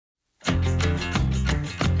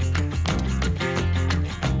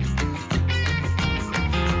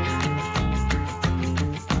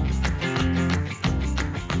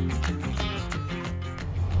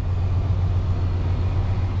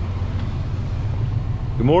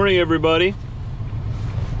Good morning, everybody.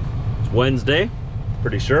 It's Wednesday,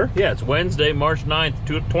 pretty sure. Yeah, it's Wednesday, March 9th,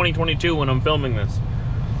 2022 when I'm filming this.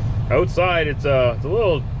 Outside, it's a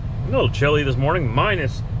little chilly this morning,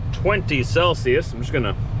 minus 20 Celsius. I'm just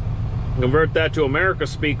gonna convert that to America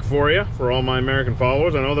speak for you, for all my American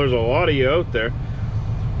followers. I know there's a lot of you out there.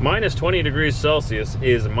 Minus 20 degrees Celsius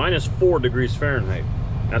is minus 4 degrees Fahrenheit.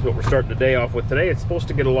 That's what we're starting the day off with today. It's supposed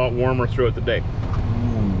to get a lot warmer throughout the day.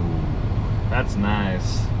 That's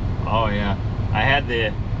nice. Oh yeah, I had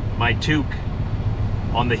my toque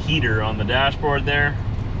on the heater on the dashboard there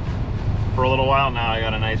for a little while. Now I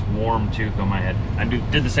got a nice warm toque on my head. I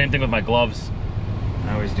did the same thing with my gloves.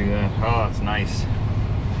 I always do that. Oh, it's nice.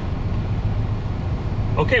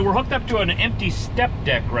 Okay, we're hooked up to an empty step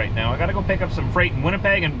deck right now. I gotta go pick up some freight in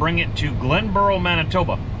Winnipeg and bring it to Glenboro,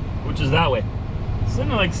 Manitoba, which is that way. It's in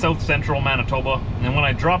like south central Manitoba. And when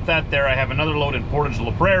I drop that there, I have another load in Portage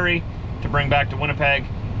La Prairie to bring back to Winnipeg,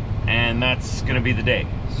 and that's gonna be the day.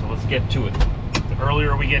 So let's get to it. The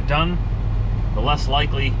earlier we get done, the less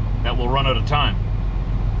likely that we'll run out of time.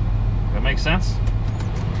 That makes sense?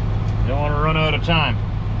 You don't want to run out of time.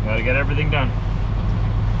 You gotta get everything done.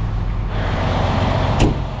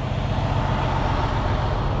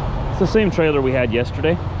 It's the same trailer we had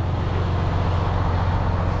yesterday.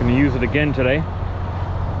 Gonna use it again today.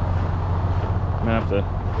 I'm gonna have to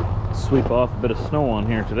sweep off a bit of snow on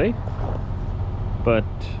here today, but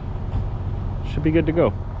should be good to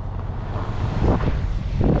go.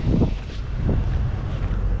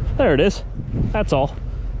 There it is. That's all.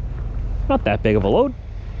 Not that big of a load.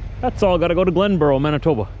 That's all. Gotta go to Glenboro,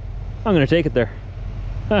 Manitoba. I'm gonna take it there.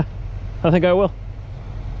 I think I will.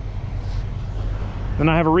 Then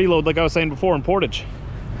I have a reload, like I was saying before, in Portage.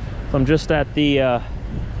 So I'm just at the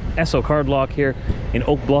Esso card lock here in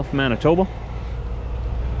Oak Bluff, Manitoba.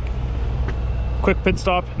 Quick pit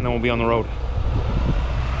stop, and then we'll be on the road.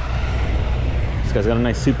 This guy's got a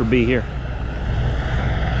nice Super B here.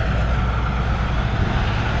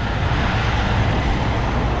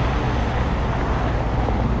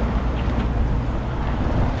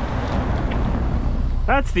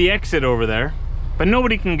 That's the exit over there, but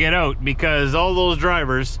nobody can get out because all those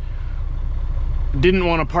drivers didn't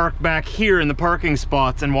want to park back here in the parking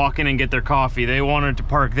spots and walk in and get their coffee. They wanted to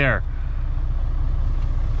park there.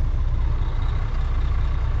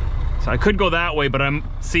 So I could go that way, but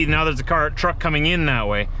see, now there's a truck coming in that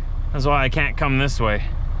way. That's why I can't come this way.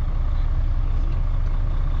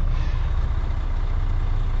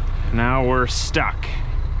 Now we're stuck.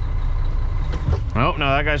 Oh,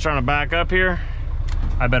 now that guy's trying to back up here.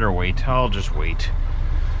 I better wait. I'll just wait.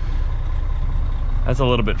 That's a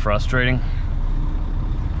little bit frustrating.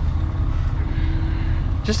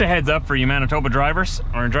 Just a heads up for you Manitoba drivers,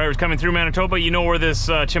 or drivers coming through Manitoba, you know where this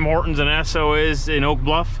Tim Hortons and Esso is in Oak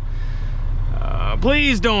Bluff.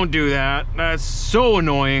 Please don't do that. That's so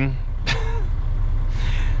annoying.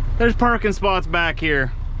 There's parking spots back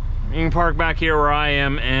here. You can park back here where I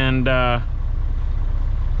am and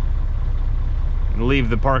leave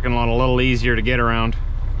the parking lot a little easier to get around.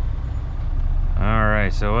 All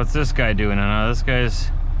right, so what's this guy doing now? This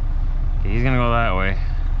guy's, he's gonna go that way.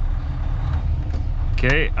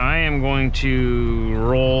 Okay, I am going to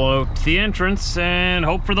roll out the entrance and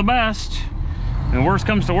hope for the best. And worst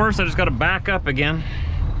comes to worst, I just gotta back up again.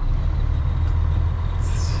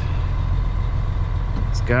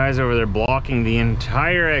 This guy's over there blocking the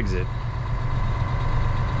entire exit.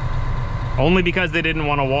 Only because they didn't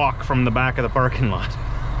want to walk from the back of the parking lot.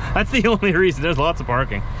 That's the only reason. There's lots of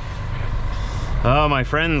parking. Oh, my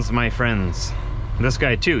friends, my friends. This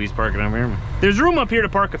guy too, he's parking over here. There's room up here to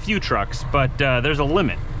park a few trucks, but there's a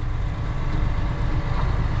limit.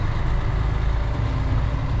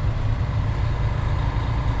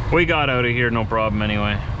 We got out of here, no problem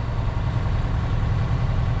anyway.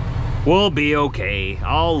 We'll be okay.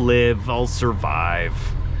 I'll live, I'll survive.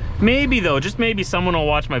 Maybe though, just maybe someone will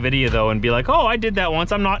watch my video though and be like, oh, I did that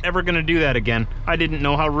once, I'm not ever gonna do that again. I didn't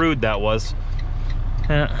know how rude that was.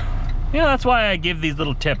 Yeah, that's why I give these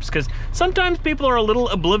little tips, because sometimes people are a little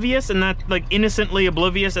oblivious, and that, like, innocently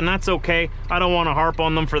oblivious, and that's okay. I don't want to harp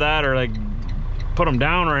on them for that or like put them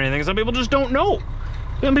down or anything. Some people just don't know.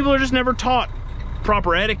 Some people are just never taught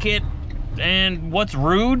proper etiquette and what's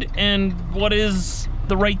rude and what is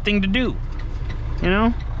the right thing to do, you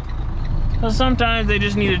know? So sometimes they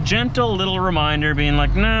just need a gentle little reminder being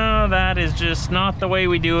like, no, that is just not the way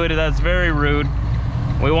we do it. That's very rude.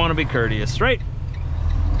 We want to be courteous, right?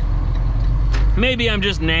 Maybe I'm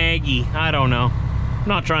just naggy. I don't know. I'm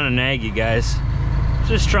not trying to nag you guys.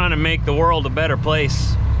 Just trying to make the world a better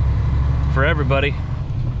place for everybody.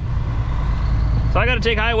 So I got to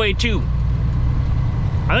take Highway 2.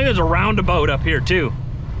 I think there's a roundabout up here too.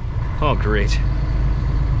 Oh, great.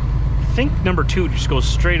 I think number 2 just goes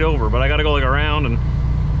straight over, but I gotta go like around and...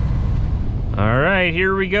 All right,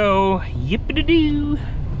 here we go. Yippity-doo.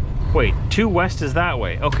 Wait, 2 west is that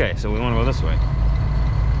way. Okay, so we wanna go this way.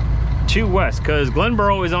 2 west, because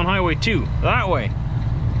Glenboro is on Highway 2, that way.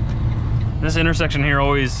 This intersection here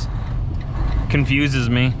always confuses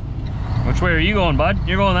me. Which way are you going, bud?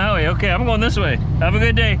 You're going that way. Okay, I'm going this way. Have a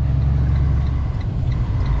good day.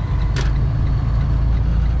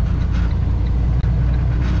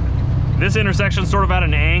 This intersection's sort of at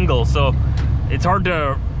an angle, so it's hard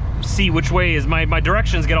to see which way is my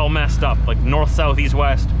directions get all messed up, like north, south, east,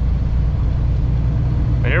 west.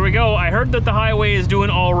 But here we go. I heard that the highway is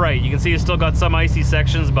doing all right. You can see it's still got some icy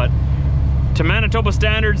sections, but to Manitoba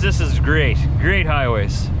standards, this is great. Great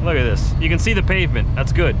highways. Look at this. You can see the pavement.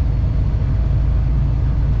 That's good.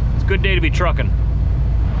 It's a good day to be trucking.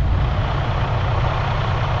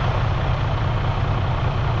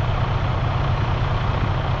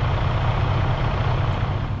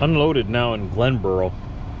 Unloaded now in Glenboro.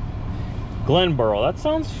 Glenboro, that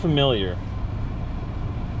sounds familiar.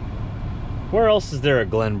 Where else is there a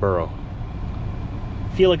Glenboro?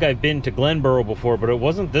 I feel like I've been to Glenboro before, but it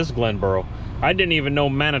wasn't this Glenboro. I didn't even know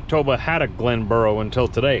Manitoba had a Glenboro until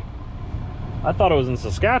today. I thought it was in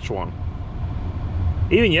Saskatchewan.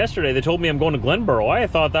 Even yesterday they told me I'm going to Glenboro. I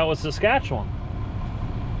thought that was Saskatchewan.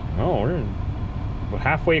 No, we're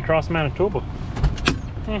halfway across Manitoba.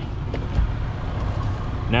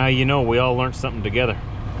 Now you know, we all learned something together.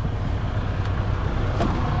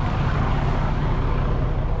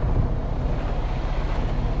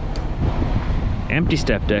 Empty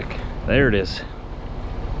step deck. There it is.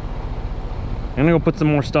 I'm gonna go put some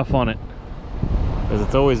more stuff on it, because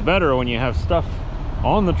it's always better when you have stuff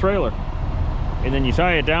on the trailer and then you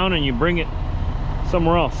tie it down and you bring it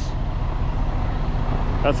somewhere else.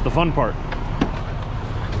 That's the fun part.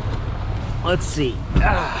 Let's see.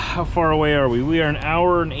 How far away are we? We are 1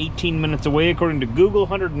 hour and 18 minutes away according to Google.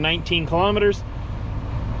 119 kilometers.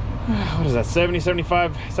 What is that?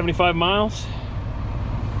 75 miles?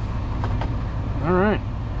 All right.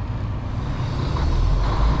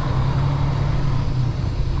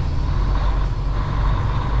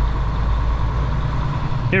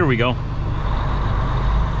 Here we go.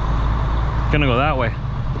 Gonna go that way.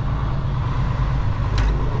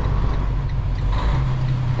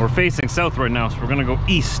 We're facing south right now, so we're gonna go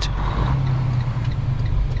east.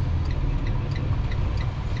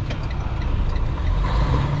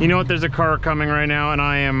 You know what? There's a car coming right now, and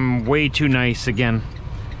I am way too nice again.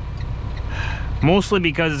 Mostly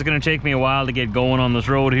because it's gonna take me a while to get going on this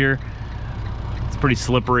road here. It's pretty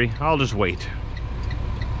slippery. I'll just wait.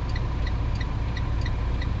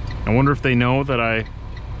 I wonder if they know that I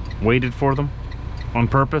waited for them on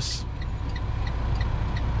purpose.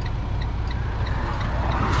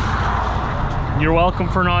 You're welcome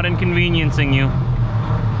for not inconveniencing you.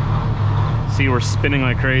 See, we're spinning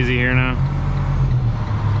like crazy here now.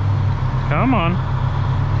 Come on.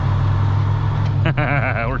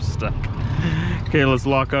 We're stuck. Okay, let's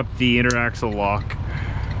lock up the interaxle lock.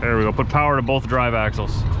 There we go. Put power to both drive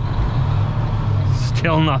axles.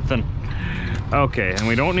 Still nothing. Okay, and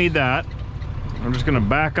we don't need that. I'm just gonna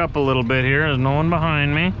back up a little bit here. There's no one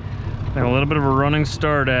behind me. Got a little bit of a running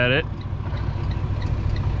start at it.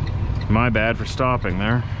 My bad for stopping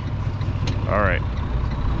there. All right.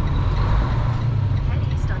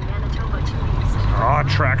 Head east on Manitoba to east. Oh,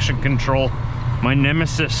 traction control. My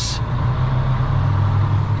nemesis.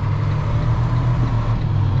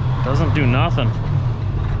 Doesn't do nothing.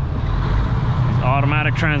 These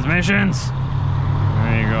automatic transmissions.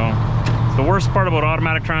 There you go. It's the worst part about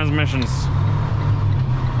automatic transmissions.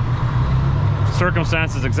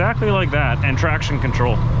 Circumstances exactly like that, and traction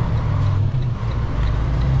control.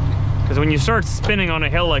 Because when you start spinning on a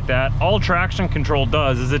hill like that, all traction control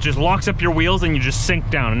does is it just locks up your wheels and you just sink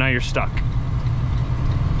down and now you're stuck.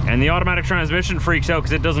 And the automatic transmission freaks out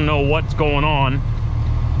because it doesn't know what's going on.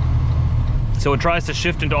 So it tries to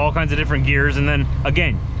shift into all kinds of different gears, and then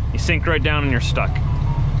again, you sink right down and you're stuck.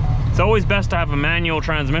 It's always best to have a manual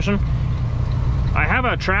transmission. I have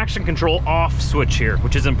a traction control off switch here,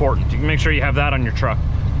 which is important. You can make sure you have that on your truck.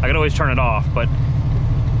 I can always turn it off, but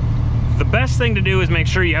the best thing to do is make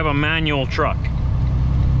sure you have a manual truck,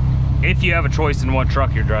 if you have a choice in what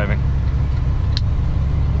truck you're driving.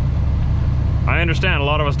 I understand a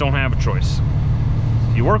lot of us don't have a choice.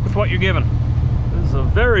 You work with what you're given. This is a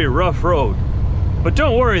very rough road, but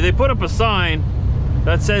don't worry, they put up a sign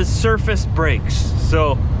that says surface brakes,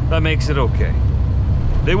 so that makes it okay.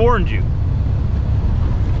 They warned you.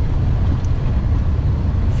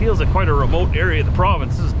 Feels like quite a remote area of the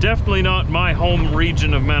province. This is definitely not my home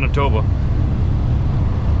region of Manitoba.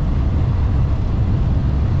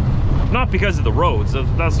 Not because of the roads,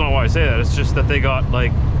 that's not why I say that. It's just that they got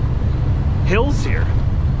like hills here.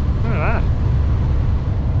 Look at that.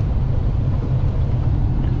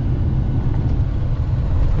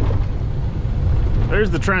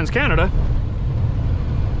 There's the Trans-Canada.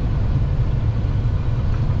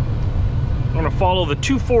 I'm gonna follow the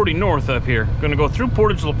 240 north up here. Gonna go through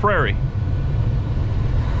Portage la Prairie.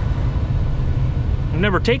 I've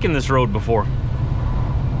never taken this road before.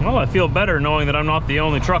 Well, I feel better knowing that I'm not the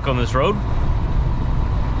only truck on this road.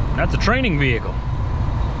 That's a training vehicle.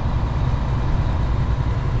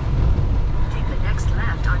 Take the next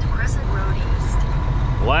left onto Crescent Road East.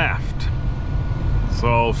 Left.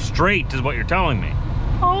 So straight is what you're telling me.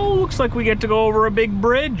 Oh, looks like we get to go over a big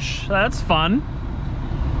bridge. That's fun.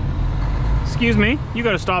 Excuse me, you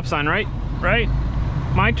got a stop sign, right? Right?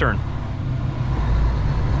 My turn.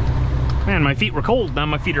 Man, my feet were cold, now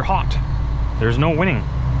my feet are hot. There's no winning.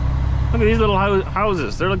 Look at these little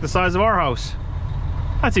houses. They're like the size of our house.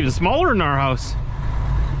 That's even smaller than our house.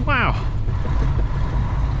 Wow.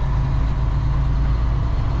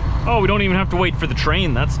 Oh, we don't even have to wait for the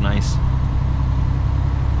train. That's nice.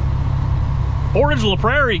 Portage la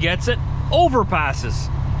Prairie gets it. Overpasses.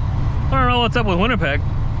 I don't know what's up with Winnipeg.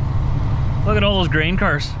 Look at all those grain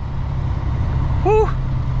cars. Whew.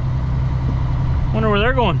 Wonder where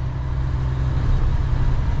they're going.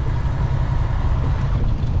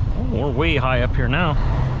 Oh, we're way high up here now.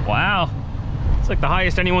 Wow. It's like the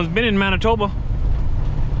highest anyone's been in Manitoba.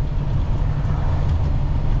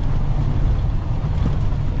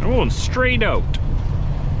 I'm going straight out.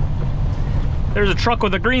 There's a truck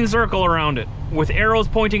with a green circle around it, with arrows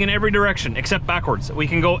pointing in every direction, except backwards. We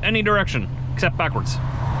can go any direction, except backwards.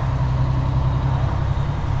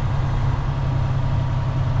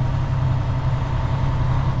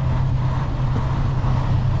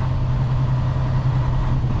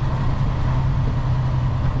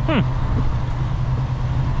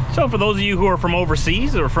 So for those of you who are from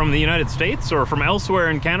overseas, or from the United States, or from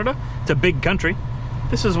elsewhere in Canada, it's a big country.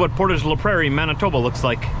 This is what Portage la Prairie, Manitoba looks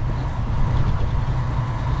like.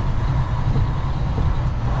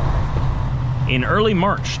 In early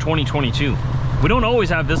March 2022. We don't always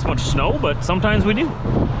have this much snow, but sometimes we do.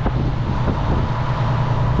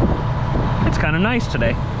 It's kind of nice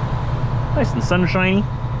today. Nice and sunshiny.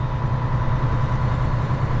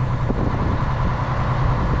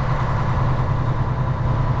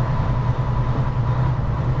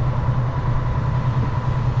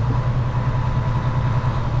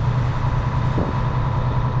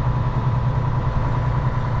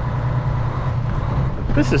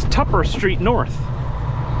 This is Tupper Street North.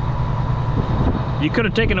 You could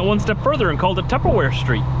have taken it one step further and called it Tupperware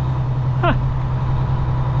Street. Huh.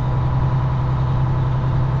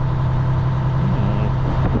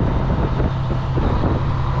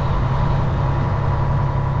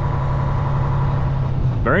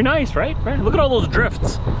 Very nice, right? Look at all those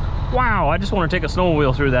drifts. Wow, I just want to take a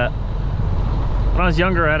snowmobile through that. When I was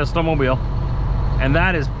younger, I had a snowmobile. And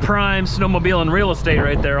that is prime snowmobile and real estate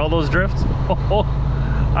right there, all those drifts.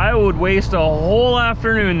 I would waste a whole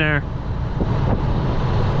afternoon there.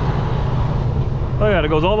 Look at it,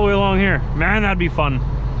 goes all the way along here. Man, that'd be fun.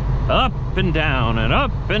 Up and down and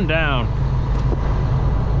up and down.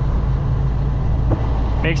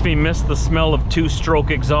 Makes me miss the smell of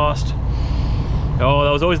two-stroke exhaust. Oh,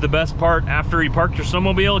 that was always the best part after you parked your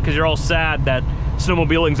snowmobile, because you're all sad that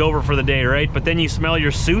snowmobiling's over for the day, right? But then you smell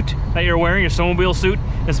your suit that you're wearing, your snowmobile suit.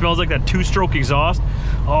 It smells like that two-stroke exhaust.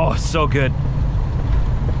 Oh, it's so good.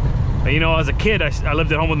 But, you know, as a kid, I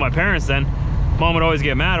lived at home with my parents then. Mom would always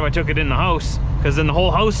get mad if I took it in the house, because then the whole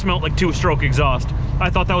house smelled like two-stroke exhaust. I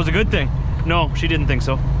thought that was a good thing. No, she didn't think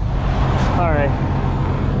so. All right.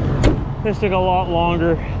 This took a lot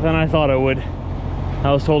longer than I thought it would.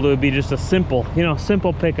 I was told it would be just a simple, you know,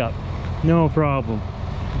 simple pickup. No problem.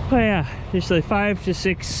 Oh yeah, just like 5 or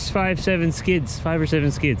 7 skids.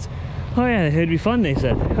 Oh yeah, it'd be fun, they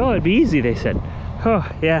said. Oh, it'd be easy, they said. Oh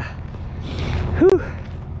yeah. Whew.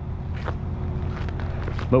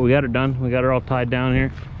 But we got it done. We got her all tied down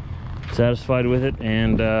here. Satisfied with it,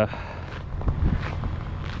 and time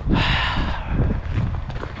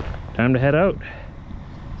to head out.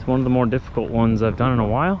 It's one of the more difficult ones I've done in a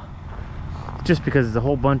while. Just because it's a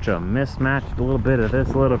whole bunch of mismatched, a little bit of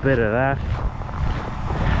this, a little bit of that.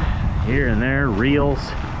 Here and there, reels,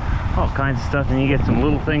 all kinds of stuff. And you get some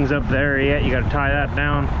little things up there yet. You got to tie that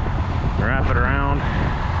down, wrap it around.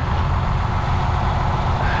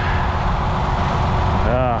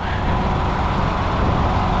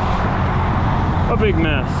 A big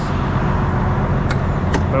mess.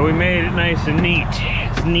 But we made it nice and neat.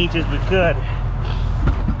 As neat as we could.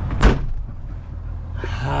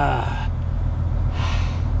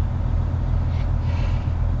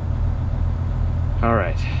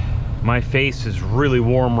 My face is really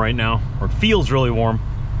warm right now, or it feels really warm.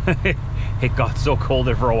 It got so cold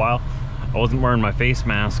there for a while. I wasn't wearing my face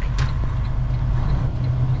mask.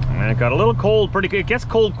 And it got a little cold pretty quick. It gets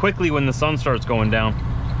cold quickly when the sun starts going down.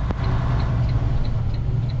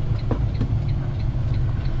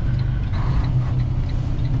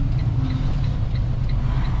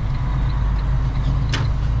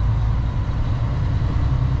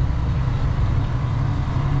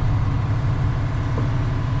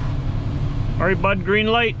 All right, bud, green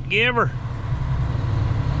light, give her.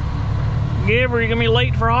 Give her, you're gonna be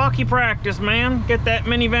late for hockey practice, man. Get that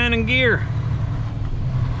minivan in gear.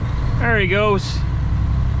 There he goes.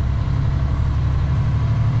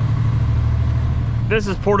 This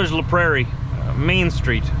is Portage La Prairie, Main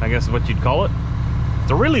Street, I guess is what you'd call it.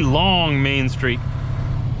 It's a really long main street.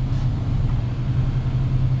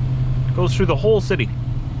 It goes through the whole city.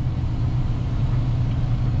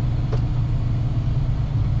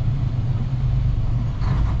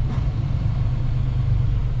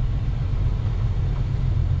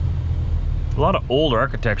 A lot of old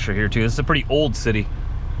architecture here too. This is a pretty old city.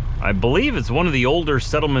 I believe it's one of the older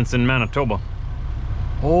settlements in Manitoba.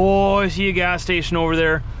 Oh, I see a gas station over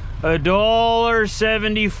there.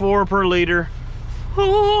 $1.74 per liter.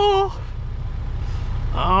 Oh,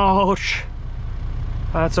 ouch.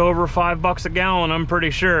 That's over $5 a gallon, I'm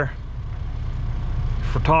pretty sure.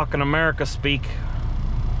 If we're talking America speak.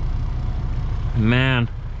 Man,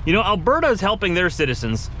 you know, Alberta is helping their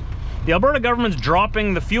citizens. The Alberta government's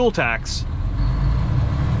dropping the fuel tax.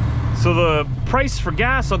 So the price for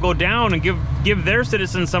gas will go down and give their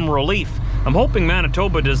citizens some relief. I'm hoping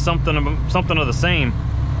Manitoba does something of the same.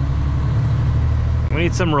 We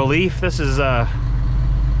need some relief. This is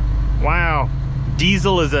wow.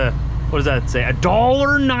 Diesel is what does that say?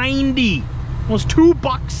 $1.90. Almost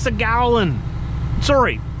 $2 a gallon.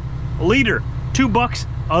 Sorry, a liter. $2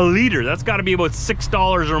 a liter. That's got to be about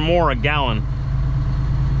 $6 or more a gallon.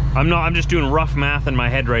 I'm just doing rough math in my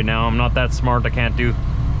head right now. I'm not that smart. I can't do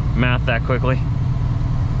math that quickly.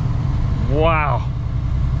 Wow.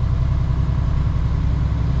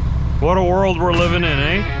 What a world we're living in,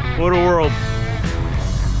 eh? What a world.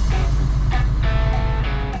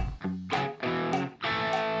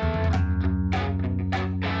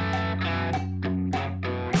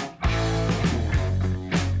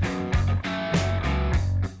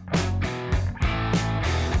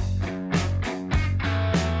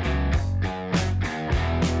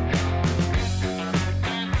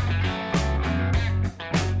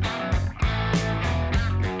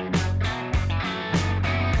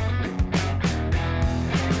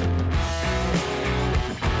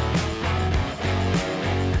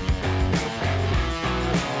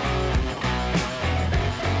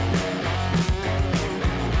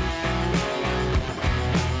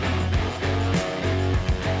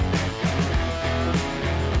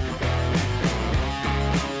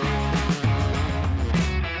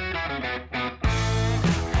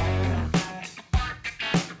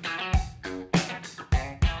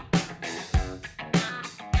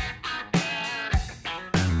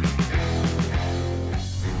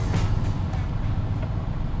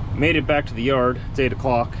 Made it back to the yard. It's 8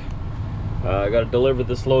 o'clock. I gotta deliver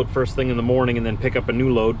this load first thing in the morning and then pick up a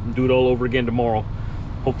new load and do it all over again tomorrow.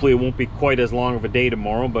 Hopefully it won't be quite as long of a day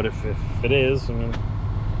tomorrow, but if it is, I mean,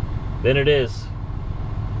 then it is.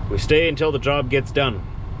 We stay until the job gets done.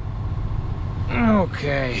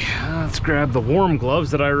 Okay, let's grab the warm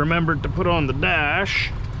gloves that I remembered to put on the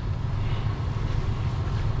dash.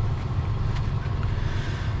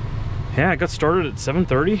 Yeah, I got started at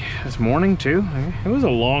 7:30 this morning too. It was a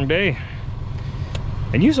long day.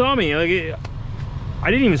 And you saw me, like,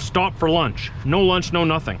 I didn't even stop for lunch. No lunch, no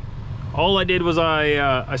nothing. All I did was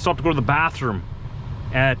I stopped to go to the bathroom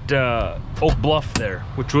at Oak Bluff there,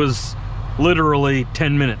 which was literally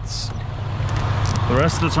 10 minutes. The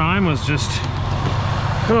rest of the time was just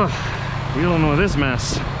dealing with this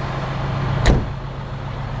mess.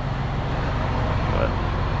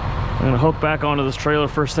 I'm gonna hook back onto this trailer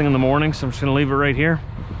first thing in the morning, so I'm just gonna leave it right here.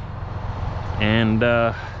 And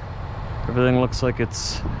everything looks like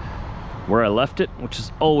it's where I left it, which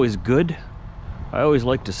is always good. I always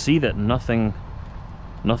like to see that nothing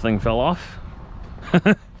fell off.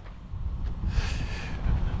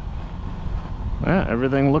 Yeah,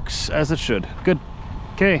 everything looks as it should. Good.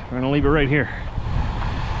 Okay, we're gonna leave it right here.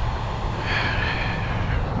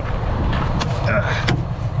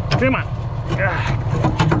 Come on.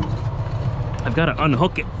 I've got to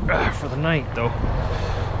unhook it for the night though.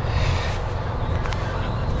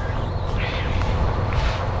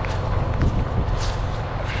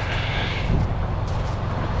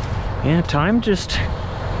 Yeah, time just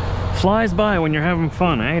flies by when you're having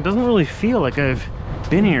fun, eh? It doesn't really feel like I've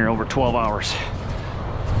been here over 12 hours.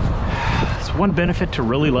 It's one benefit to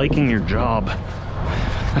really liking your job.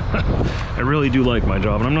 I really do like my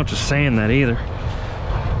job, and I'm not just saying that either.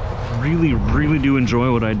 I really, really do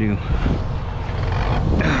enjoy what I do.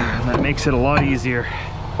 And that makes it a lot easier.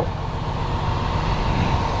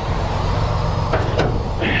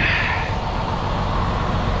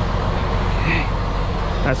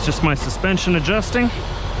 That's just my suspension adjusting.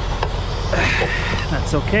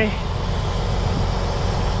 That's okay.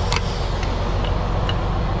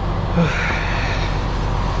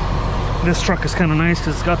 This truck is kind of nice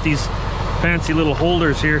because it's got these fancy little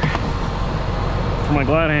holders here for my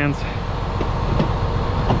glad hands.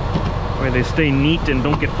 That way they stay neat and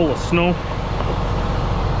don't get full of snow.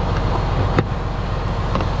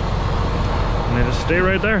 And they just stay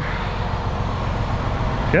right there.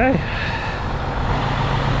 Okay.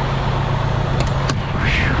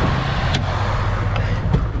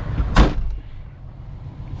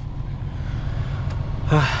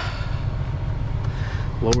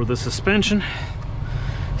 Lower the suspension,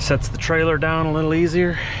 sets the trailer down a little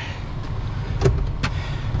easier.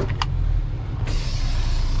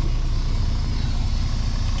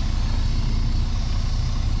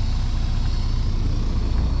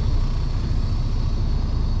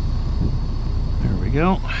 There we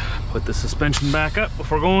go. Put the suspension back up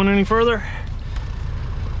before going any further.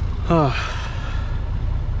 Time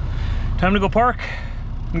to go park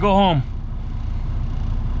and go home.